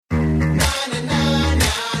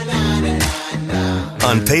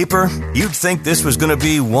On paper, you'd think this was going to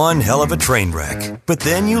be one hell of a train wreck. But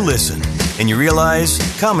then you listen, and you realize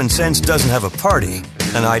common sense doesn't have a party,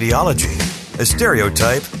 an ideology, a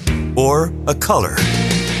stereotype, or a color.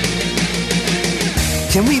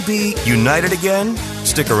 Can we be united again?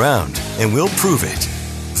 Stick around, and we'll prove it.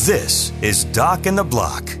 This is Doc and the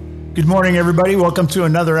Block. Good morning, everybody. Welcome to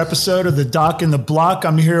another episode of the Doc and the Block.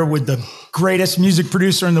 I'm here with the greatest music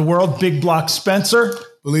producer in the world, Big Block Spencer.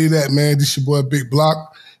 Believe that, man. This your boy, Big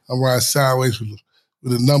Block. I'm riding sideways with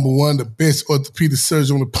the number one, the best orthopedic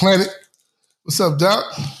surgeon on the planet. What's up, Doc?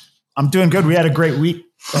 I'm doing good. We had a great week.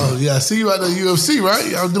 Oh, yeah. I see you out there at UFC, right?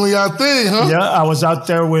 Y'all doing y'all thing, huh? Yeah, I was out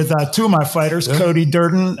there with two of my fighters, Cody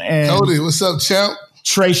Durden and Cody, what's up, champ?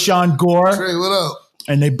 Trayshawn Gore. Trey, what up?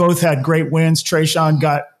 And they both had great wins. Trayshawn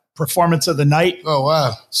got performance of the night. Oh,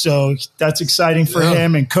 wow. So that's exciting for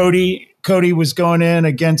him. And Cody was going in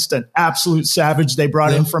against an absolute savage they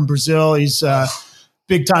brought in from Brazil. He's a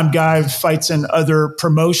big-time guy, fights in other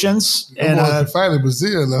promotions. And fight in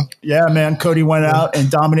Brazil, though. Yeah, man. Cody went out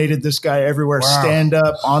and dominated this guy everywhere. Wow. Stand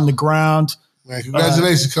up, on the ground. Man,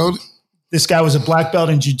 congratulations, Cody. This guy was a black belt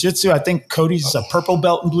in jiu-jitsu. I think Cody's a purple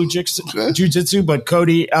belt in blue jiu-jitsu, but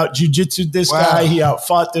Cody out jiu-jitsu'd this guy. He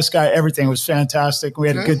out-fought this guy. Everything was fantastic. We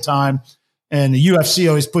had a good time. And the UFC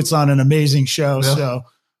always puts on an amazing show. Yeah. So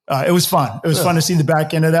it was fun. It was fun to see the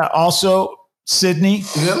back end of that. Also, Sydney.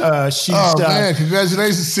 Man,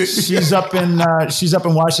 congratulations, Sydney. She's up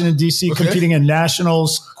in Washington, D.C. competing in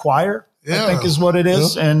Nationals choir, I think is what it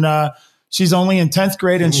is. Yeah. And she's only in 10th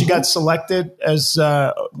grade, and she got selected as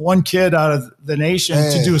one kid out of the nation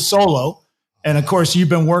to do a solo. And, of course, you've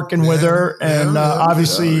been working with her, and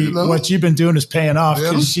obviously what you've been doing is paying off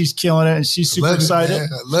because she's killing it, and she's super excited. I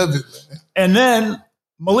love it, man. And then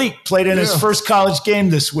Malik played in his first college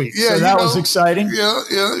game this week, so that was exciting. Yeah.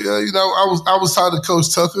 You know, I was talking to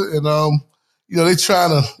Coach Tucker, and they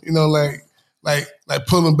trying to, like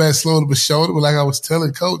pull him back slowly but surely. But like I was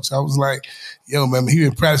telling Coach, I was like, yo, man, he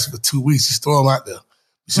been practicing for 2 weeks. Just throw him out there.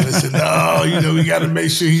 So they said, no, we got to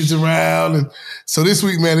make sure he's around. And so this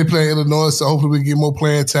week, man, they play Illinois, so hopefully we get more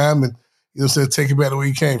playing time and, take it back to where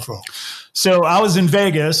he came from. So I was in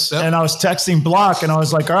Vegas and I was texting Block and I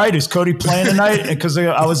was like, all right, is Cody playing tonight? Because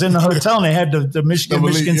I was in the hotel and they had the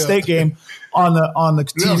Michigan State game on the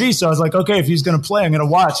TV. Yeah. So I was like, okay, if he's going to play, I'm going to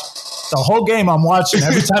watch. The whole game I'm watching.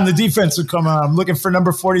 Every time the defense would come on, I'm looking for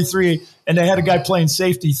number 43 and they had a guy playing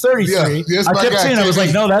safety 33. Yeah, I kept saying, I was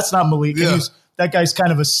like, no, that's not Malik. Yeah. That guy's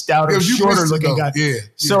kind of a stouter, shorter looking guy. Yeah.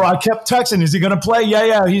 So I kept texting, is he going to play?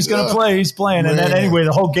 Yeah, he's going to play. He's playing. And then anyway,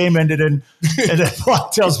 the whole game ended and then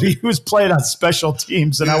Block tells me he was playing on special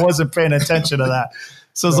teams and I wasn't paying attention to that.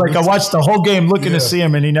 So it's like I watched the whole game looking to see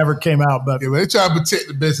him and he never came out. But they try to protect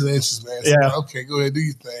the best of the interests, man. So, okay, go ahead, do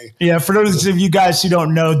your thing. Yeah, for those of you guys who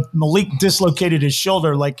don't know, Malik dislocated his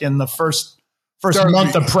shoulder like in the first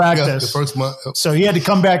month of practice. Yeah, the first month. Yep. So he had to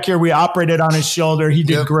come back here. We operated on his shoulder. He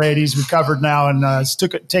did great. He's recovered now, and it's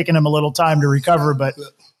taken him a little time to recover, but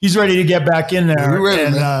he's ready to get back in there.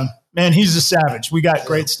 Ready, man, he's a savage. We got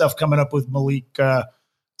great stuff coming up with Malik down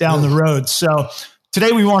the road. So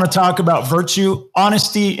today we want to talk about virtue,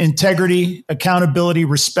 honesty, integrity, accountability,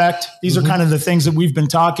 respect. These are kind of the things that we've been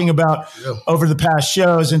talking about over the past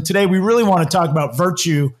shows. And today we really want to talk about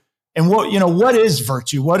virtue. And what is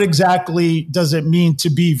virtue? What exactly does it mean to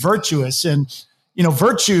be virtuous? And,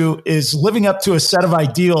 virtue is living up to a set of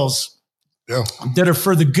ideals that are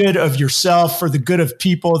for the good of yourself, for the good of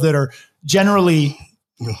people, that are generally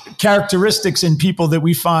characteristics in people that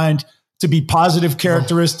we find to be positive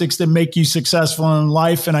characteristics that make you successful in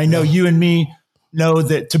life. And I know you and me know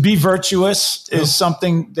that to be virtuous is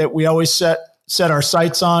something that we always set our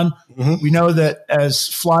sights on. We know that as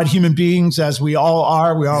flawed human beings, as we all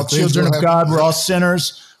are, we're all children of God. We're all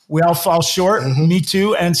sinners. We all fall short. Me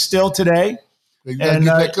too. And still today. You gotta get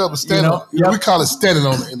back up and stand on. We call it standing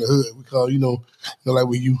on it in the hood. We call, like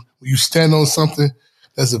when you stand on something,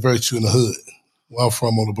 that's a virtue in the hood. Where I'm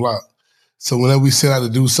from on the block. So whenever we set out to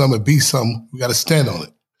do something, be something, we got to stand on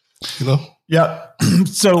it. Yeah.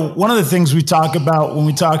 So one of the things we talk about when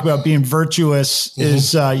we talk about being virtuous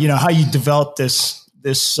is, how you develop this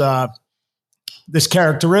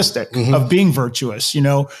characteristic of being virtuous,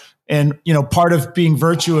 and, part of being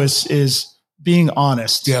virtuous is being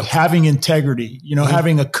honest, having integrity,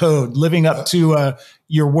 having a code, living up to,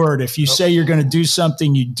 your word. If you say you're going to do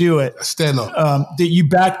something, you do it. Stand up. That you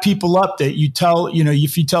back people up, that you tell,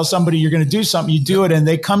 if you tell somebody you're going to do something, you do it, and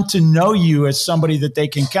they come to know you as somebody that they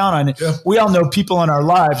can count on. Yeah. We all know people in our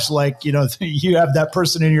lives, like, you have that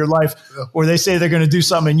person in your life where they say they're going to do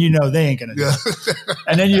something and they ain't going to do it.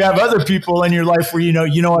 And then you have other people in your life where,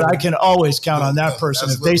 what, I can always count on that person.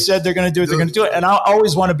 If they said they're going to do it, they're going to do it. And I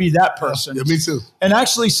always want to be that person. Yeah, me too. And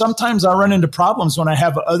actually, sometimes I run into problems when I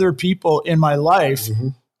have other people in my life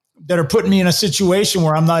that are putting me in a situation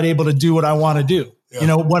where I'm not able to do what I want to do,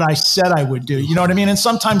 what I said I would do, you know what I mean? And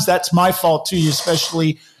sometimes that's my fault too,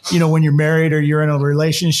 especially, when you're married or you're in a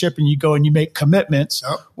relationship and you go and you make commitments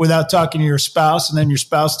without talking to your spouse. And then your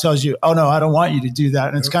spouse tells you, oh no, I don't want you to do that.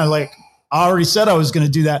 And it's kind of like, I already said I was going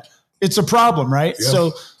to do that. It's a problem, right? Yep.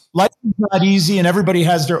 So life is not easy, and everybody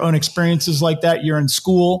has their own experiences like that. You're in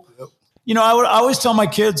school. Yep. I always tell my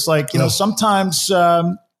kids, like, sometimes,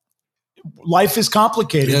 life is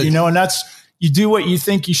complicated, and that's, you do what you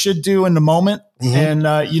think you should do in the moment. And,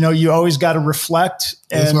 you always got to reflect.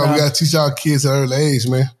 That's why we got to teach our kids at an early age,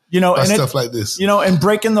 man. And stuff like this, and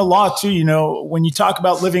breaking the law too. When you talk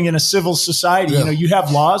about living in a civil society, you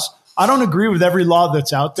have laws. I don't agree with every law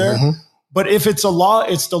that's out there, but if it's a law,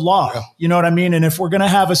 it's the law. Yeah. You know what I mean? And if we're going to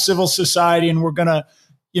have a civil society and we're going to,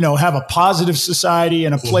 have a positive society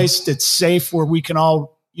and a place that's safe where we can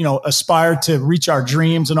all, aspire to reach our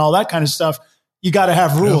dreams and all that kind of stuff, you got to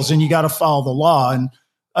have rules and you got to follow the law. And,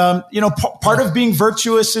 part of being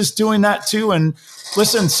virtuous is doing that too. And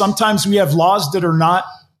listen, sometimes we have laws that are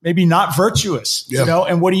maybe not virtuous,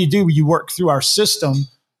 and what do? You work through our system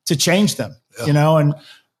to change them, and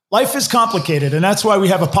life is complicated. And that's why we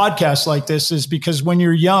have a podcast like this, is because when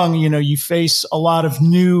you're young, you face a lot of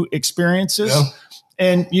new experiences. Yeah.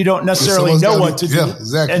 And you don't necessarily know what to do. Yeah,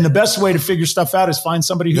 exactly. And the best way to figure stuff out is find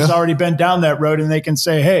somebody who's already been down that road, and they can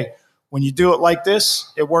say, hey, when you do it like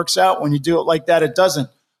this, it works out. When you do it like that, it doesn't.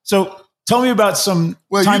 So tell me about some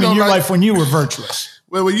time in your life when you were virtuous.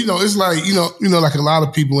 Well, it's like, like a lot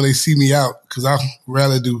of people when they see me out, because I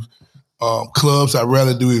rarely do clubs, I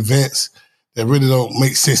rarely do events that really don't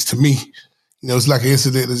make sense to me. It's like an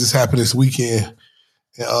incident that just happened this weekend.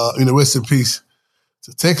 Rest in peace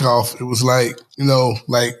to Takeoff. It was like,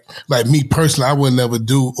 like me personally, I would never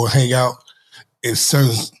do or hang out in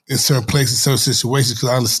certain places, certain situations, because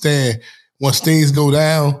I understand once things go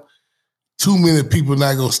down, too many people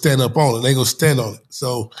not gonna stand up on it. They gonna stand on it.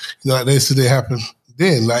 So, that incident happened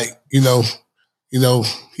then. Like, he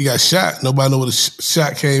got shot. Nobody know where the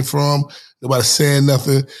shot came from. Nobody saying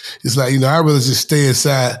nothing. It's like, I'd rather just stay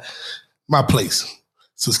inside my place.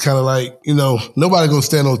 So it's kind of like, nobody gonna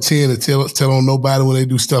stand on 10 and tell on nobody when they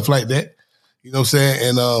do stuff like that. You know what I'm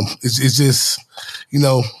saying? And it's just,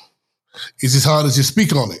 it's just hard to just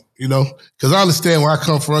speak on it, because I understand where I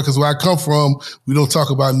come from. Because where I come from, we don't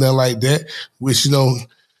talk about nothing like that. Which,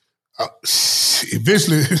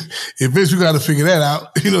 eventually we got to figure that out.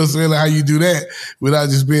 You know what I'm saying? Like how you do that without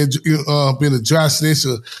just being a dry snitch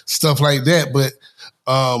or stuff like that. But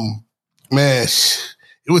man,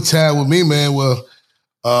 it was time with me, man. Well.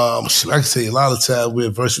 I can say a lot of times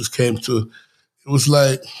where virtues came to, it was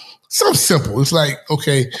like something simple. It's like,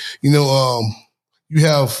 okay, you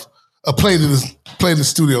have a plate in the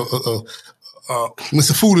studio, with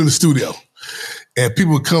some food in the studio, and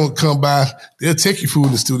people would come by, they'll take your food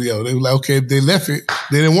in the studio. They were like, okay, if they left it,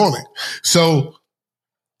 they didn't want it. So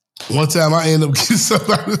one time I ended up getting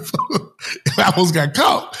something out of the food, and I almost got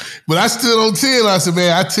caught. But I stood on 10. I said,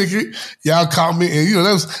 man, I took it. Y'all caught me. And,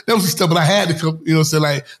 that was the stuff, but I had to come, say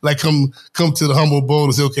like come to the humble bowl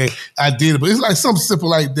and say, okay, I did it. But it's like something simple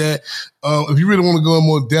like that. If you really want to go in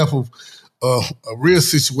more depth of a real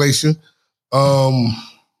situation,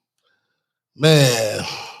 man,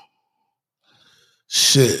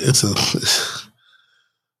 shit,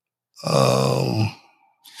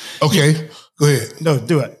 okay, go ahead. No,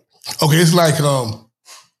 do it. Okay, it's like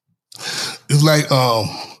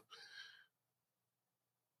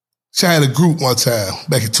I had a group one time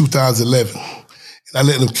back in 2011, and I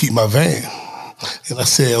let them keep my van. And I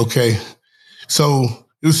said, okay. So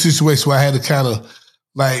it was a situation where I had to kind of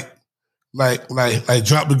like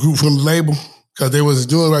drop the group from the label, because they wasn't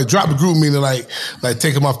doing right. Drop the group meaning like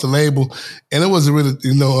take them off the label. And it wasn't really,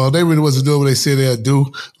 they really wasn't doing what they said they'll do,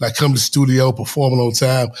 like come to the studio, performing on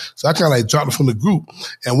time. So I kind of dropped them from the group.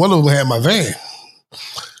 And one of them had my van.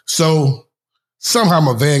 So somehow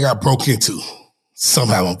my van got broke into.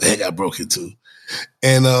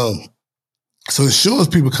 And so insurance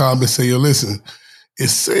people called me and say, yo, listen, it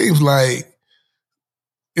seems like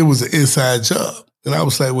it was an inside job. And I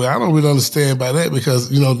was like, well, I don't really understand by that, because,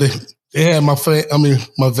 they had my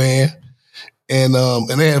van, And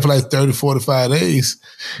they had for like 30, 45 days.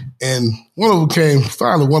 And one of them came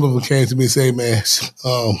to me and said, man,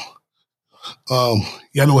 y'all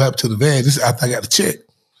know what happened to the van. This after I got the check.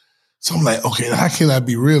 So I'm like, okay, how can I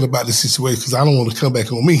be real about this situation? Because I don't want to come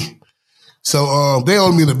back on me. So they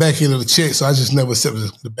owed me the back end of the check, so I just never accepted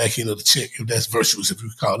the back end of the check, if that's virtuous, if you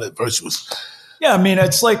call that virtuous. Yeah, I mean,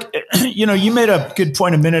 it's like, you know, you made a good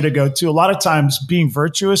point a minute ago, too. A lot of times being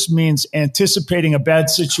virtuous means anticipating a bad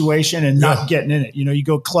situation and not getting in it. You know, you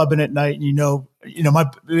go clubbing at night and,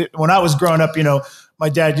 when I was growing up, my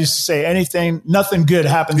dad used to say nothing good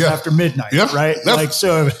happens after midnight, right? Like,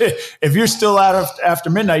 so if you're still out after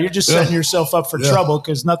midnight, you're just setting yourself up for trouble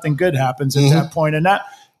because nothing good happens at that point. And that,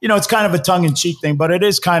 it's kind of a tongue-in-cheek thing, but it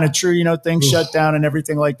is kind of true. Things shut down and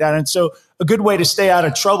everything like that. And so a good way to stay out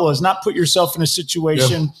of trouble is not put yourself in a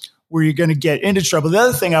situation where you're going to get into trouble. The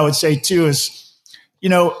other thing I would say, too, is,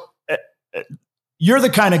 you're the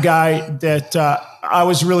kind of guy that I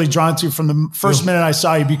was really drawn to from the first minute I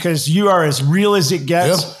saw you, because you are as real as it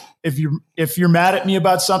gets. If you're mad at me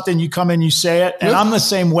about something, you come in, you say it. And I'm the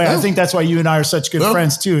same way. I think that's why you and I are such good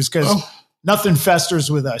friends, too, is because nothing festers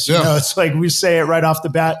with us. It's like we say it right off the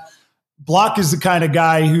bat. Block is the kind of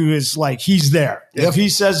guy who is like, he's there. If he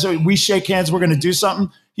says we shake hands, we're going to do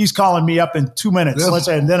something, he's calling me up in 2 minutes, let's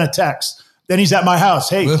say, and then a text. Then he's at my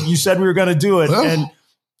house. Hey, you said we were going to do it. And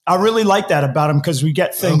I really like that about him, because we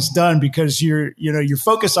get things done because you're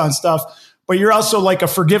focused on stuff, but you're also like a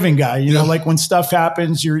forgiving guy. Like when stuff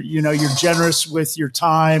happens, you're generous with your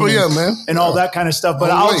time and all that kind of stuff.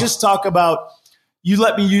 But I'll just talk about, you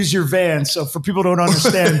let me use your van. So for people who don't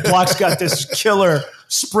understand, Block's got this killer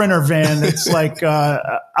Sprinter van. It's like,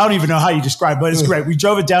 I don't even know how you describe it, but it's great. We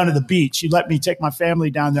drove it down to the beach. He let me take my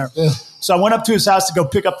family down there. So I went up to his house to go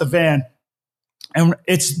pick up the van. And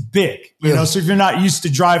it's big, so if you're not used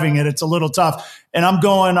to driving it, it's a little tough. And I'm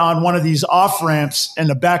going on one of these off ramps and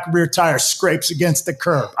the back rear tire scrapes against the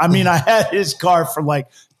curb. I mean, I had his car for like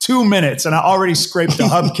 2 minutes and I already scraped the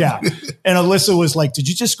hubcap. And Alyssa was like, did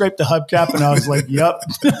you just scrape the hubcap? And I was like, yep.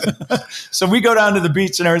 So we go down to the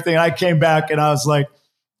beach and everything. And I came back and I was like,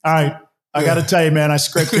 all right, I got to tell you, man, I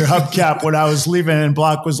scraped your hubcap when I was leaving. And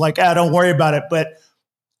Block was like, don't worry about it. But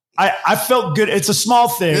I felt good. It's a small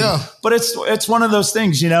thing, but it's one of those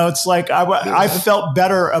things, it's like, I felt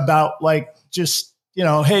better about like, just,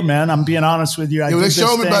 hey man, I'm being honest with you. They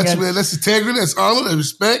showed me about you, man. That's integrity. That's honor. That's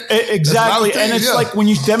respect. Exactly. And it's like, when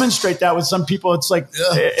you demonstrate that with some people, it's like,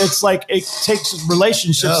 it takes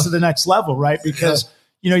relationships to the next level, right? Because,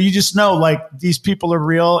 you just know like these people are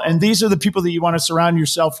real, and these are the people that you want to surround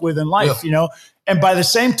yourself with in life, and by the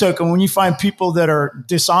same token, when you find people that are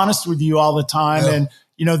dishonest with you all the time and,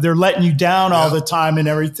 they're letting you down all the time and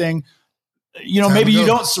everything, maybe you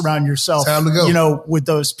don't surround yourself, with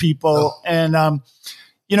those people. And,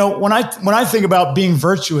 when I think about being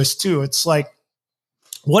virtuous too, it's like,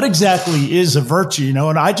 what exactly is a virtue,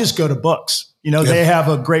 and I just go to books, they have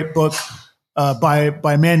a great book by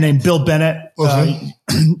a man named Bill Bennett.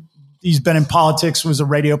 He's been in politics, was a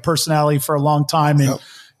radio personality for a long time.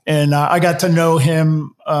 And I got to know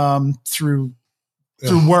him through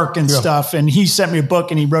work and stuff. And he sent me a book,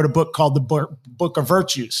 and he wrote a book called The Book of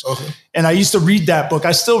Virtues. And I used to read that book.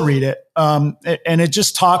 I still read it. And it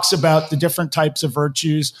just talks about the different types of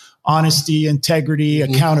virtues: honesty, integrity,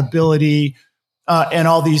 accountability, and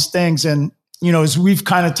all these things. And, as we've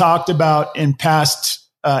kind of talked about in past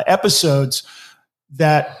episodes,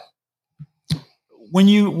 that when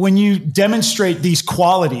you demonstrate these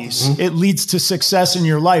qualities, it leads to success in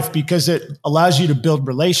your life, because it allows you to build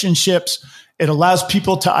relationships. It allows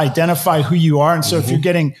people to identify who you are. And so if you're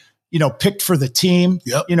getting, picked for the team,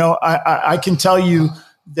 I can tell you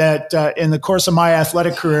that in the course of my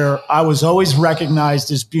athletic career, I was always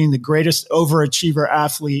recognized as being the greatest overachiever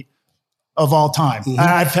athlete of all time.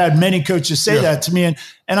 I've had many coaches say that to me,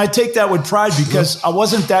 and I take that with pride, because I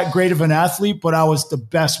wasn't that great of an athlete, but I was the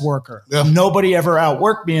best worker. Nobody ever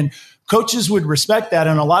outworked me, and coaches would respect that.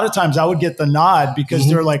 And a lot of times I would get the nod, because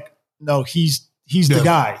they're like, no, he's the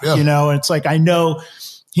guy, and it's like, I know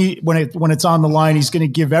when it's on the line, he's going to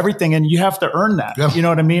give everything, and you have to earn that, you know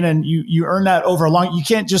what I mean? And you earn that over you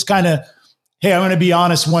can't just kind of, hey, I'm going to be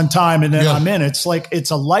honest one time and then I'm in. It's like,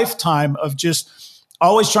 it's a lifetime of just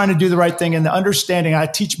always trying to do the right thing. And the understanding, I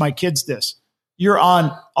teach my kids this: you're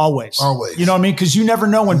on always. You know what I mean? Because you never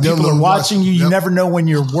know when people are watching you. You never know when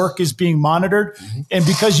your work is being monitored. And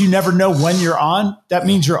because you never know when you're on, that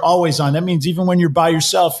means you're always on. That means even when you're by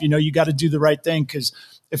yourself, you got to do the right thing. Because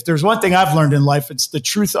if there's one thing I've learned in life, it's the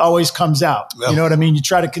truth always comes out. You know what I mean? You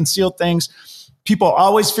try to conceal things, people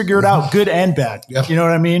always figure it out, good and bad. You know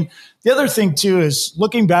what I mean? The other thing too is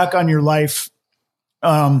looking back on your life.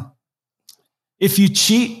 if you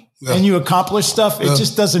cheat and you accomplish stuff, it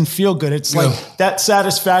just doesn't feel good. It's like that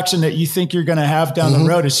satisfaction that you think you're going to have down the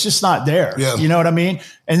road. It's just not there. Yeah. You know what I mean?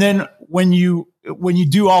 And then when you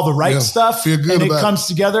do all the right stuff and it comes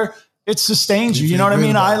together, it sustains you. You know what I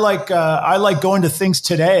mean? I like going to things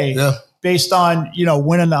today based on,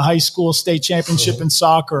 winning the high school state championship in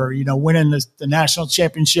soccer, winning the national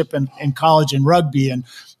championship in college in rugby. And,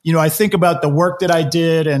 I think about the work that I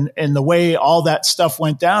did and the way all that stuff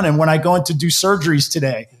went down. And when I go in to do surgeries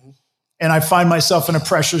today and I find myself in a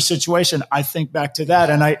pressure situation, I think back to that.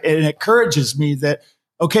 And it encourages me that,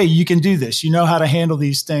 okay, you can do this. You know how to handle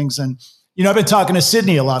these things. And, I've been talking to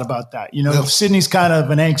Sydney a lot about that. Sydney's kind of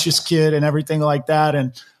an anxious kid and everything like that.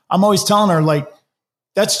 And I'm always telling her, like,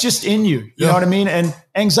 that's just in you. You know what I mean? And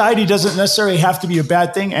anxiety doesn't necessarily have to be a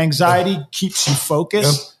bad thing. Anxiety keeps you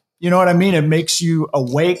focused. You know what I mean? It makes you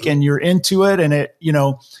awake and you're into it. And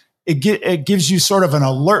it gives you sort of an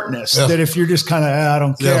alertness that if you're just kind of, I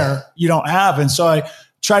don't care, you don't have. And so I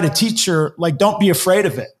try to teach her, like, don't be afraid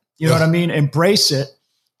of it. You know what I mean? Embrace it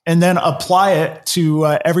and then apply it to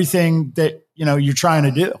everything that, you're trying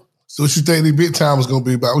to do. So what you think the big time is going to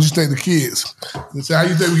be about? What you think the kids? So how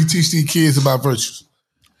you think we teach these kids about virtues?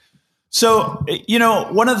 So,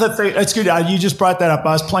 one of the things, that's good. You just brought that up.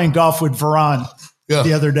 I was playing golf with Veron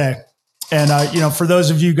the other day. And, for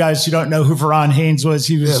those of you guys who don't know who Veron Haynes was,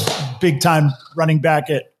 he was big time running back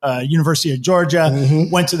at University of Georgia,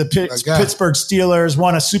 went to the Pittsburgh Steelers,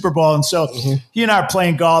 won a Super Bowl. And so he and I are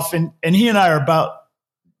playing golf and he and I are about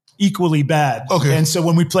equally bad. Okay. And so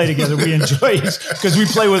when we play together, we enjoy it because we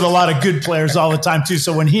play with a lot of good players all the time too.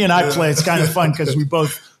 So when he and I play, it's kind of fun because we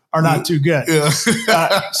both are not too good.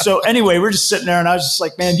 So anyway, we're just sitting there and I was just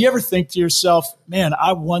like, man, do you ever think to yourself, man,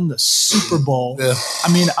 I won the Super Bowl.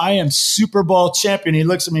 I mean, I am Super Bowl champion. He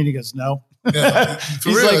looks at me and he goes, no. He's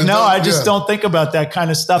like, no, I just don't think about that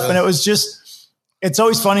kind of stuff. And it was just, it's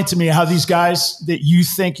always funny to me how these guys that you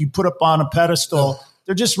think you put up on a pedestal,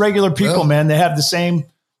 they're just regular people, man. They have the same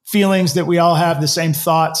feelings that we all have, the same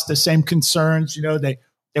thoughts, the same concerns.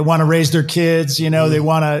 They want to raise their kids, they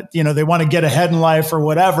want to get ahead in life or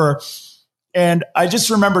whatever. And I just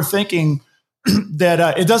remember thinking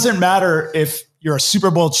that it doesn't matter if you're a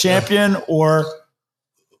Super Bowl champion or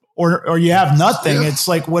you have nothing. It's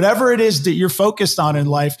like whatever it is that you're focused on in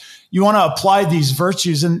life, you want to apply these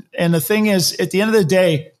virtues. And the thing is, at the end of the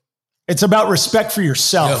day, it's about respect for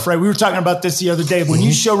yourself, right? We were talking about this the other day. When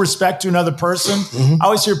you show respect to another person, I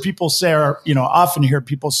always hear people say, or, often hear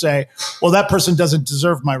people say, well, that person doesn't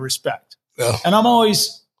deserve my respect. And I'm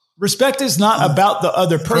always, respect is not about the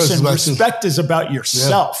other person. Respect is about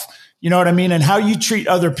yourself. You know what I mean? And how you treat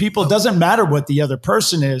other people doesn't matter what the other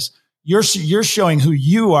person is. You're showing who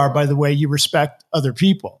you are by the way you respect other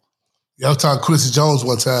people. I was talking to Quincy Jones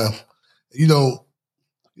one time.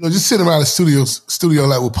 Just sitting around the studio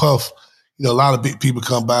like with Puff, a lot of big people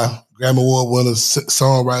come by, Grammy Award winners,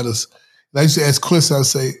 songwriters. And I used to ask Quincy, I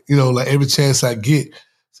say, like every chance I get, I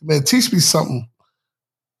say, man, teach me something.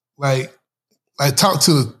 Like talk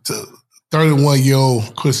to the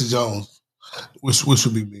 31-year-old Quincy Jones, which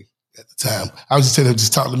would be me at the time. I was just telling him,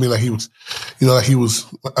 just talk to me like he was, I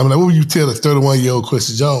mean, like, what would you tell the 31-year-old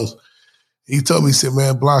Quincy Jones? He told me, he said,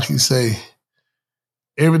 man, Block, he say,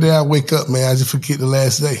 every day I wake up, man, I just forget the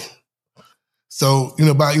last day. So,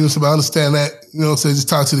 so I understand that, so just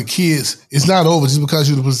talk to the kids. It's not over just because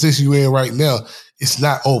you're in the position you're in right now. It's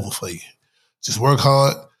not over for you. Just work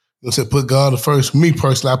hard. Put God first. Me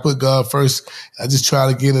personally, I put God first. I just try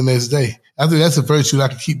to get the next day. I think that's a virtue that I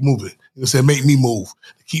can keep moving. Make me move,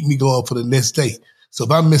 keep me going for the next day. So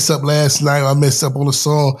if I messed up last night or I messed up on a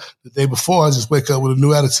song the day before, I just wake up with a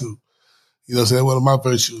new attitude. That's one of my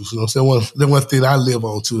virtues. That's one thing I live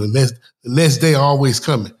on too. The next day always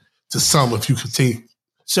coming to some if you continue.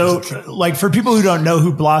 So, like for people who don't know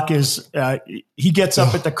who Block is, he gets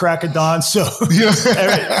up at the crack of dawn. So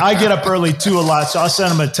I get up early too a lot. So I'll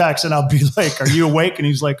send him a text and I'll be like, "Are you awake?" And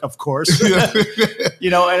he's like, "Of course." And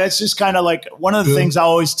it's just kind of like one of the things I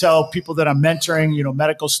always tell people that I'm mentoring,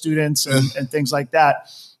 medical students and things like that.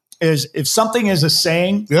 Is if something is a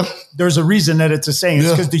saying, there's a reason that it's a saying.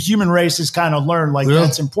 It's because the human race has kind of learned like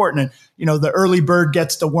that's important. And, the early bird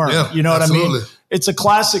gets the worm. You know what I mean? It's a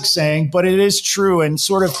classic saying, but it is true. And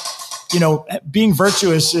sort of, being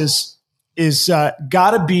virtuous is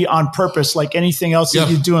got to be on purpose, like anything else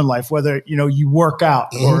that you do in life, whether, you work out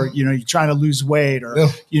or, you're trying to lose weight or,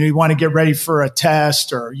 you want to get ready for a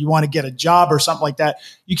test or you want to get a job or something like that.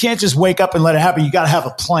 You can't just wake up and let it happen. You got to have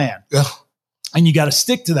a plan. And you got to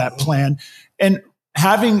stick to that plan. And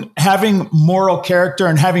having moral character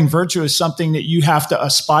and having virtue is something that you have to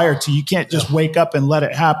aspire to. You can't just wake up and let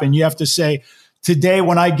it happen. You have to say, today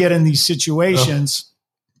when I get in these situations,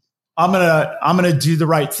 I'm gonna do the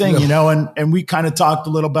right thing, you know. And we kind of talked a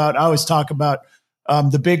little about. I always talk about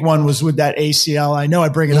the big one was with that ACL. I know I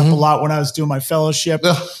bring it up a lot when I was doing my fellowship.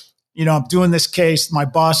 You know, I'm doing this case. My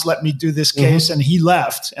boss let me do this case, and he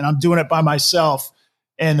left, and I'm doing it by myself.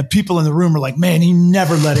 And the people in the room are like, "Man, he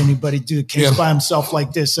never let anybody do the case by himself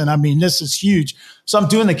like this." And I mean, this is huge. So I'm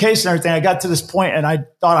doing the case and everything. I got to this point, and I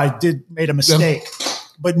thought I made a mistake,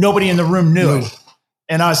 but nobody in the room knew it.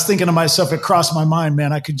 And I was thinking to myself, it crossed my mind,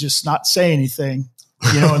 man, I could just not say anything,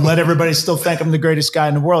 you know, and let everybody still think I'm the greatest guy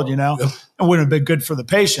in the world, you know. It wouldn't have been good for the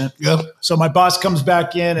patient. So my boss comes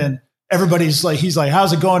back in, and everybody's like, he's like,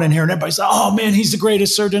 "How's it going in here?" And everybody's like, "Oh man, he's the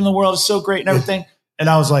greatest surgeon in the world. It's so great and everything." And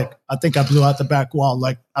I was like, I think I blew out the back wall.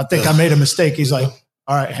 Like, I think I made a mistake. He's like,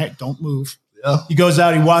 "All right, hey, don't move." He goes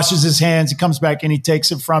out, he washes his hands, he comes back in, he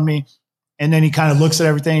takes it from me. And then he kind of looks at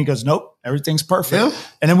everything. He goes, "Nope, everything's perfect."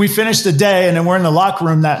 And then we finished the day, and then we're in the locker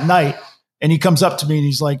room that night. And he comes up to me and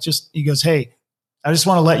he's like, he goes, "Hey, I just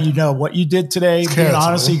want to let you know what you did today. Being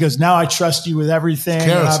honest," he goes, "Now I trust you with everything,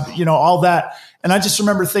 you know, all that." And I just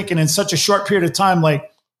remember thinking in such a short period of time, like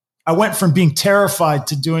I went from being terrified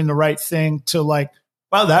to doing the right thing to like,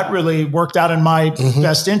 wow, that really worked out in my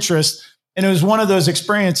best interest. And it was one of those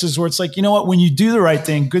experiences where it's like, you know what, when you do the right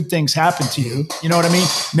thing, good things happen to you. You know what I mean?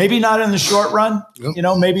 Maybe not in the short run, you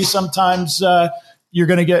know, maybe sometimes you're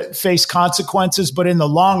going to face consequences, but in the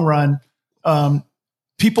long run,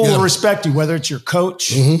 people will respect you, whether it's your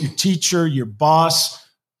coach, your teacher, your boss,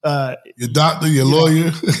 your doctor, your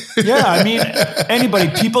lawyer. I mean, anybody.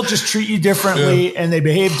 People just treat you differently and they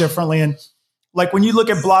behave differently. And like when you look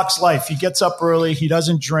at Block's life, he gets up early, he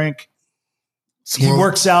doesn't drink. He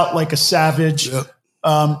works out like a savage.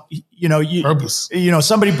 You know, you know,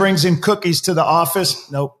 somebody brings in cookies to the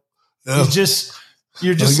office. Nope. You're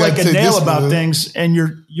just like a nail about things. And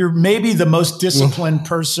you're maybe the most disciplined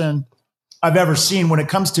person I've ever seen when it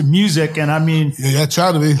comes to music. And I mean, I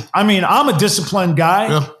try to be. I mean, I'm a disciplined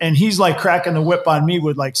guy and he's like cracking the whip on me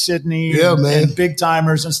with like Sydney and big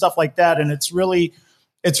timers and stuff like that. And it's really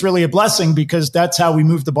a blessing because that's how we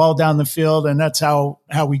move the ball down the field and that's how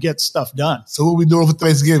we get stuff done. So what are we doing for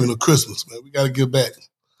Thanksgiving or Christmas, man? We got to give back.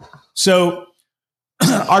 So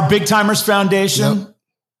our Big Timers Foundation,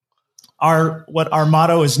 our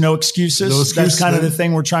motto is no excuses. That's kind of the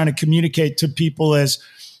thing we're trying to communicate to people is,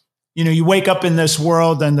 you know, you wake up in this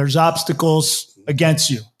world and there's obstacles against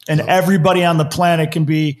you and everybody on the planet can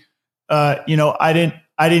be, you know, I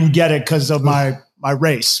didn't get it because of my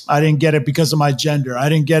race. I didn't get it because of my gender. I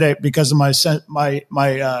didn't get it because of my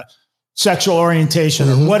sexual orientation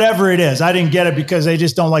or whatever it is. I didn't get it because they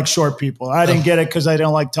just don't like short people. I didn't get it because I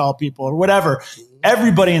don't like tall people or whatever.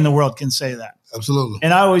 Everybody in the world can say that. Absolutely.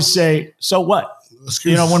 And I always say, so what?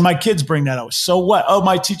 You know, when my kids bring that up, so what? Oh,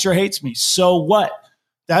 my teacher hates me. So what?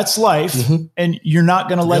 That's life. And you're not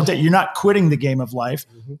going to let that, you're not quitting the game of life.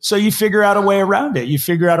 So you figure out a way around it. You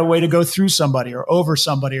figure out a way to go through somebody or over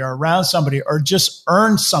somebody or around somebody or just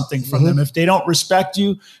earn something from them. If they don't respect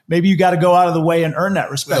you, maybe you got to go out of the way and earn that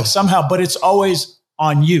respect somehow, but it's always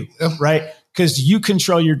on you, right? Because you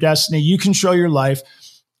control your destiny. You control your life.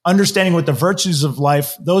 Understanding what the virtues of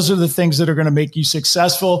life, those are the things that are going to make you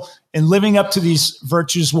successful. And living up to these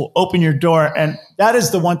virtues will open your door. And that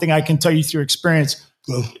is the one thing I can tell you through experience.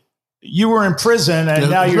 You were in prison and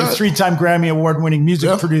now you're a 3-time Grammy Award-winning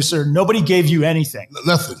music producer. Nobody gave you anything.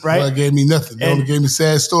 Nothing. Right? Nobody gave me nothing. They only gave me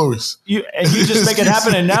sad stories. You just make it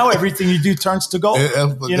happen. And now everything you do turns to gold.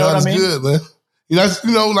 You know what I mean? Good, man.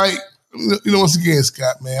 Once again,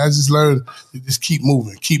 Scott, man, I just learned to just keep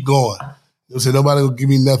moving, keep going. You know what I'm saying? Nobody will give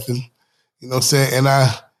me nothing. You know what I'm saying? And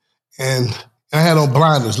I had on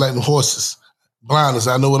blinders like the horses. Blinders.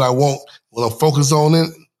 I know what I want. When I'm focusing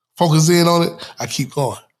in on it, I keep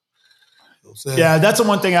going. You know yeah, that's the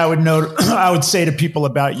one thing I would note. I would say to people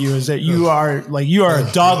about you is that you are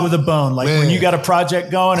a dog with a bone. Like when you got a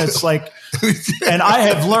project going, it's like, and I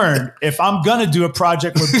have learned if I'm gonna do a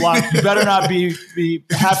project with Block, you better not be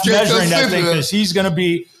half measuring that thing because he's gonna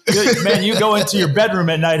be. Man, you go into your bedroom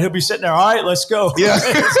at night, he'll be sitting there. All right, let's go. Yeah,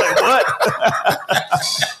 it's like what?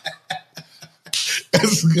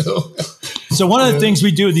 Let's go. So one of the things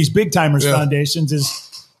we do with these Big Timers Foundations is.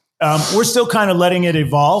 We're still kind of letting it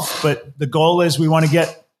evolve, but the goal is we want to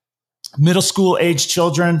get middle school age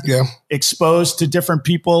children exposed to different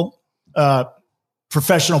people,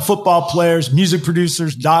 professional football players, music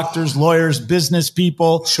producers, doctors, lawyers, business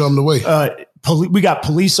people. Show them the way. We got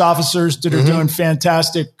police officers that are doing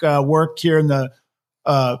fantastic work here in the,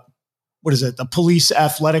 the Police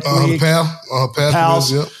Athletic League.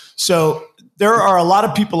 PALS. So there are a lot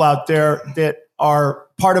of people out there that are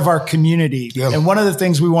part of our community. Yeah. And one of the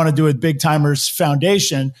things we want to do with Big Timers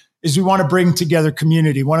Foundation is we want to bring together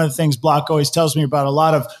community. One of the things Block always tells me about a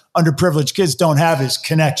lot of underprivileged kids don't have is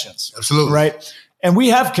connections. Absolutely. Right. And we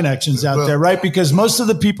have connections out there, right? Because most of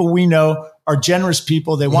the people we know are generous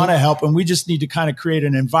people. They want to help. And we just need to kind of create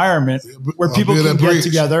an environment where people can get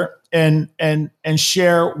together and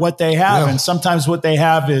share what they have. And sometimes what they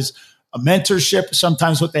have is a mentorship.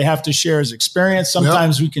 Sometimes what they have to share is experience.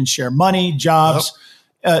 Sometimes we can share money, jobs,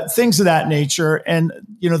 things of that nature. And,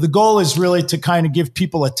 the goal is really to kind of give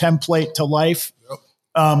people a template to life.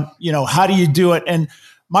 How do you do it? And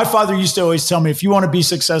my father used to always tell me, if you want to be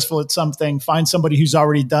successful at something, find somebody who's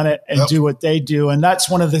already done it and do what they do. And that's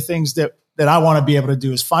one of the things that I want to be able to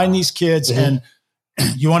do is find these kids. And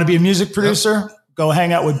you want to be a music producer? Go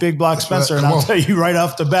hang out with Big Block Spencer. And I'll tell you right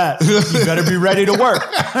off the bat, you better be ready to work.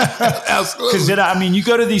 Absolutely. Because you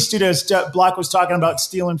go to these studios, Block was talking about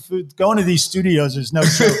stealing food. Going to these studios is no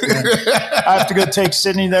joke, man. I have to go take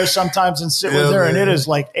Sydney there sometimes and sit with her. Man. And it is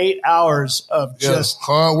like 8 hours of just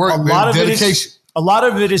hard work, dedication. A lot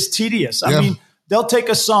of it is tedious. I mean, they'll take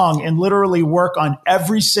a song and literally work on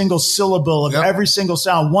every single syllable of every single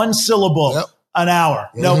sound, one syllable, an hour.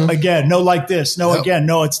 No, again, no, like this. No, again,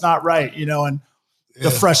 no, it's not right. And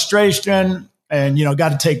the frustration and, got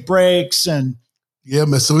to take breaks and. Yeah,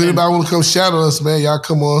 man. So anybody want to come shadow us, man, y'all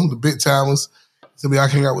come on, the Big Timers. So y'all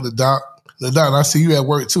hang out with the doc. The doc, I see you at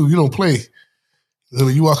work too. You don't play.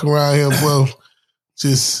 You walking around here, well,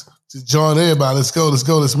 just join everybody. Let's go,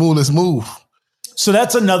 let's move. So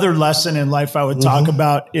that's another lesson in life I would talk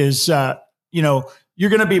about is, you're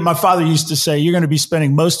going to be, my father used to say, you're going to be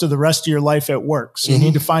spending most of the rest of your life at work. So you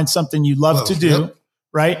need to find something you love to do,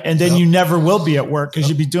 right? And then you never will be at work because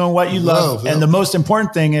you'll be doing what you love. And the most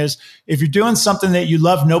important thing is if you're doing something that you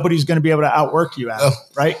love, nobody's going to be able to outwork you at it,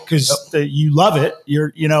 right? Because you love it.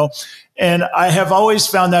 And I have always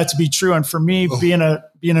found that to be true. And for me, being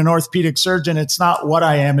an orthopedic surgeon, it's not what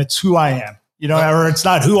I am, it's who I am. Or it's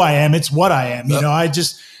not who I am, it's what I am. I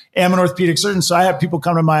just am an orthopedic surgeon. So I have people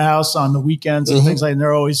come to my house on the weekends and things like that, and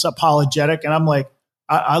they're always apologetic. And I'm like,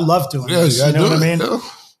 I love doing this. You know what I mean? Yeah.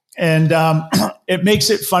 And it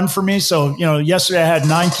makes it fun for me. So, yesterday I had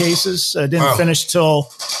 9 cases. I didn't finish till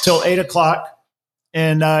 8 o'clock.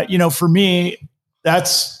 And, for me,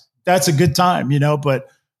 that's a good time, but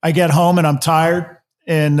I get home and I'm tired.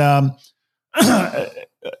 And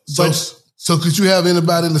So could you have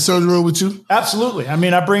anybody in the surgery room with you? Absolutely. I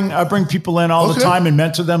mean, I bring people in all the time and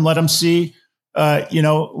mentor them, let them see. We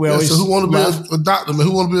always. So who want to be a doctor, man?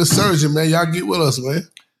 Who want to be a surgeon, man? Y'all get with us, man.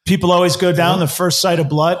 People always go down the first sight of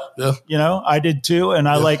blood. Yeah. I did too, and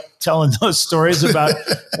I like telling those stories about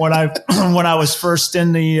when I was first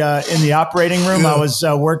in the operating room. I was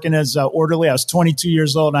working as an orderly. I was 22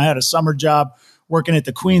 years old, and I had a summer job working at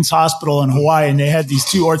the Queen's Hospital in Hawaii, and they had these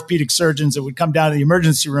 2 orthopedic surgeons that would come down to the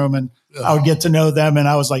emergency room, and I would get to know them. And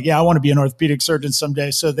I was like, I want to be an orthopedic surgeon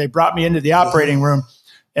someday. So they brought me into the operating room,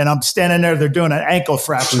 and I'm standing there. They're doing an ankle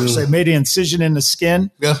fracture. So they made an incision in the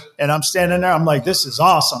skin. Yeah. And I'm standing there. I'm like, this is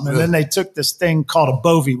awesome. And then they took this thing called a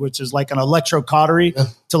bovie, which is like an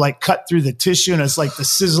electrocautery to like cut through the tissue. And it's like the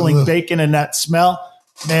sizzling bacon and that smell.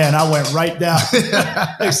 Man, I went right down.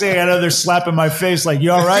 Next thing I got another slap in my face. Like,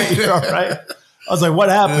 you all right? You're all right. I was like, what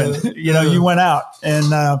happened? You went out.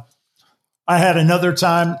 And I had another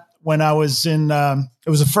time when I was in, it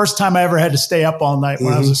was the first time I ever had to stay up all night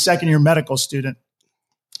when I was a second-year medical student.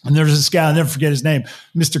 And there was this guy, I'll never forget his name,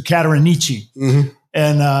 Mr. Catarinici.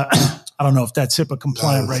 And I don't know if that's HIPAA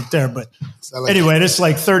compliant right there, but anyway, this is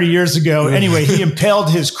like 30 years ago. Anyway, he impaled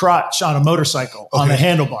his crotch on a motorcycle on the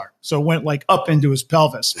handlebar. So it went like up into his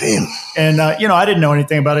pelvis. Damn. And, I didn't know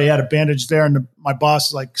anything about it. He had a bandage there. And my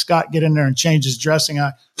boss was like, Scott, get in there and change his dressing.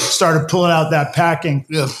 I started pulling out that packing.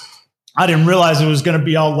 Yeah. I didn't realize it was going to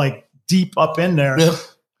be all like deep up in there. Yeah.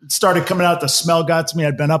 It started coming out. The smell got to me.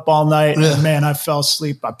 I'd been up all night. Yeah. And man, I fell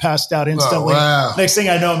asleep. I passed out instantly. Oh, wow. Next thing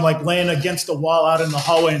I know, I'm like laying against the wall out in the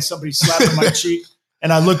hallway and somebody's slapping my cheek.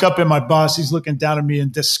 And I look up at my boss. He's looking down at me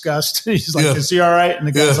in disgust. He's like, is he all right? And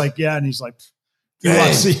the guy's like, yeah. And he's like,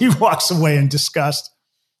 he walks away in disgust.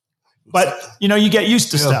 But, you get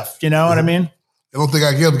used to stuff. You know what I mean? I don't think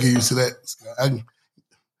I can ever get used to that.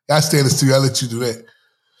 I stand this to you. I let you do that.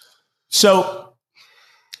 So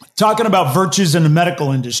talking about virtues in the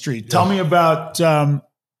medical industry, tell me about,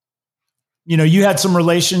 you had some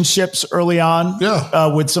relationships early on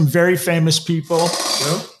with some very famous people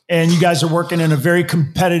and you guys are working in a very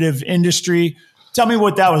competitive industry. Tell me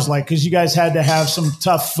what that was like, because you guys had to have some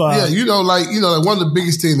tough. One of the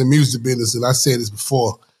biggest things in the music business, and I said this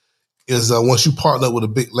before, is once you partner up with a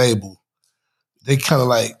big label, they kind of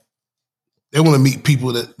like they want to meet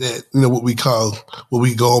people that you know what we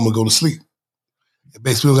go home and go to sleep. And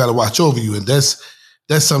basically, we got to watch over you, and that's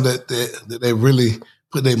something that they really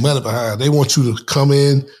put their money behind. They want you to come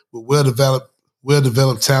in with well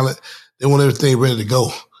developed talent. They want everything ready to go.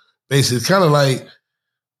 Basically, it's kind of like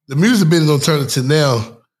the music business don't turn into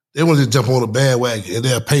now. They want to jump on a bandwagon and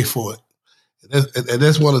they'll pay for it. And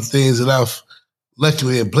that's one of the things that I've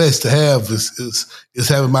luckily and blessed to have is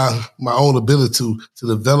having my own ability to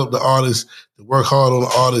develop the artists, to work hard on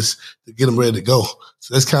the artists, to get them ready to go.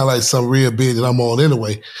 So that's kind of like some real bid that I'm on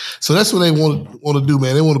anyway. So that's what they want to do,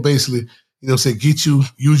 man. They want to basically, say, use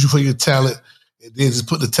you for your talent, and then just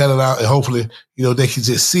put the talent out, and hopefully, they can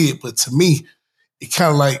just see it. But to me, it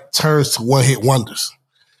kind of like turns to one-hit wonders.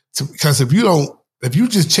 Because if you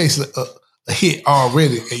just chase a hit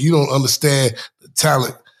already and you don't understand the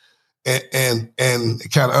talent and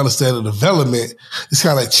kind of understand the development, it's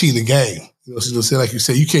kind of like cheating the game. So like you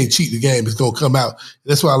said, you can't cheat the game. It's going to come out.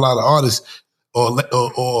 That's why a lot of artists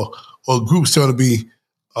or groups try to be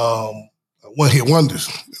one-hit wonders.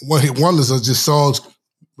 One-hit wonders are just songs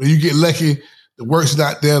where you get lucky, the work's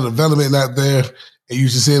not there, the development not there, and you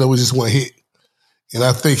just end up with just one hit. And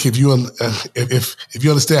I think if you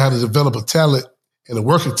understand how to develop a talent and a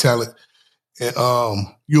working talent, and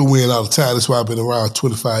you'll win all the time. That's why I've been around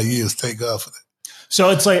 25 years. Thank God for that. So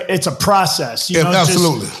it's a process. Yeah,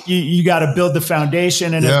 absolutely. You got to build the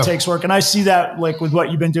foundation, and it takes work. And I see that like with what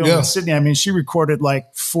you've been doing with Sydney. I mean, she recorded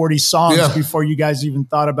like 40 songs before you guys even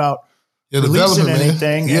thought about releasing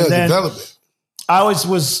anything. Yeah, and then development. I always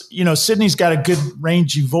was, Sydney's got a good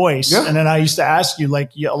rangy voice. Yeah. And then I used to ask you,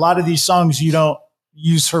 like, a lot of these songs, you don't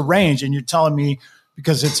use her range. And you're telling me,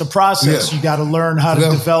 because it's a process, you got to learn how to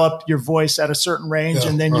develop your voice at a certain range.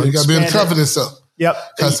 And then you got to build confidence up. Yep.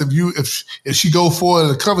 Because if she go forward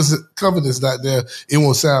and the confidence not there, it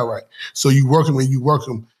won't sound right. So you work them and you work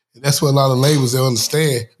them. And that's what a lot of labels, they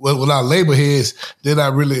understand. Well, a lot of label heads, they're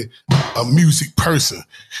not really a music person.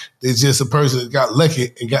 They're just a person that got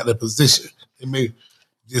lucky and got their position. They may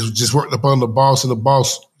just worked up on the boss, and the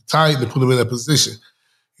boss tight to put them in that position.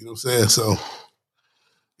 You know what I'm saying? So,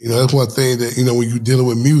 that's one thing that, when you're dealing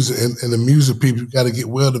with music and the music people, you got to get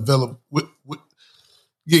well developed.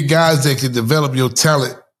 Get guys that can develop your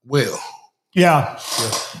talent well. Yeah.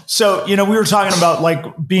 So, we were talking about like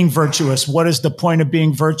being virtuous. What is the point of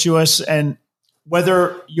being virtuous? And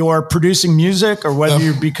whether you're producing music or whether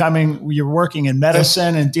you're working in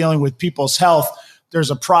medicine and dealing with people's health, there's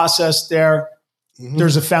a process there. Mm-hmm.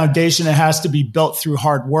 There's a foundation that has to be built through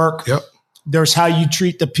hard work. Yep. There's how you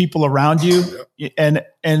treat the people around you. Yep.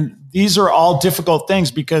 And these are all difficult things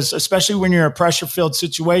because especially when you're in a pressure-filled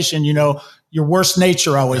situation, your worst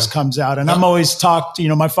nature always comes out. And I'm always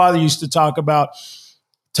my father used to talk about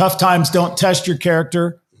tough times don't test your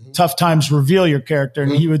character. Mm-hmm. Tough times reveal your character.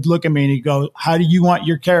 And he would look at me and he'd go, how do you want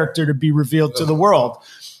your character to be revealed to the world?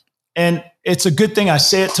 And it's a good thing. I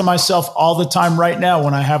say it to myself all the time right now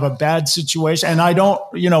when I have a bad situation. And I don't,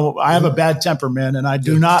 I have a bad temperament and I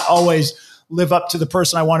do not always live up to the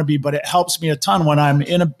person I want to be, but it helps me a ton when I'm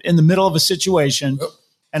in the middle of a situation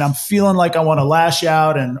and I'm feeling like I want to lash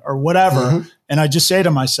out or whatever. Mm-hmm. And I just say to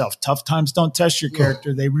myself, tough times don't test your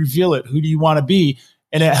character. They reveal it. Who do you want to be?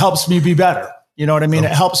 And it helps me be better. You know what I mean?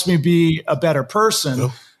 It helps me be a better person.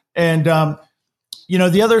 And,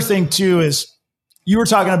 the other thing too is, you were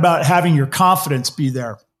talking about having your confidence be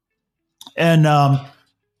there. And,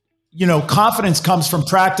 confidence comes from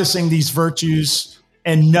practicing these virtues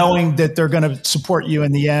and knowing that they're going to support you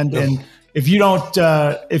in the end. Yep. And if you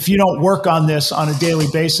don't work on this on a daily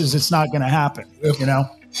basis, it's not going to happen,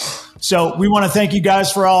 So we want to thank you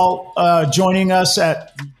guys for all joining us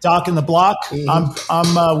at Doc and the Block. Mm-hmm.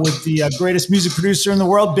 I'm with the greatest music producer in the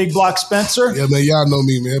world, Big Block Spencer. Yeah, man, y'all know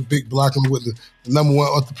me, man. Big Block. I'm with the number one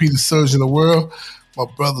orthopedic surgeon in the world, my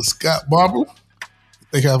brother Scott Barber.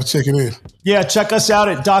 Thank you for checking in. Yeah, check us out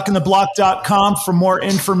at docandtheblock.com for more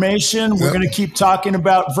information. We're going to keep talking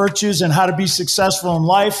about virtues and how to be successful in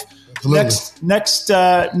life. Absolutely. Next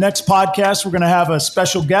podcast, we're going to have a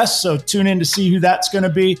special guest, so tune in to see who that's going to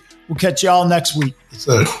be. We'll catch you all next week. Yes,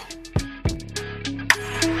 sir.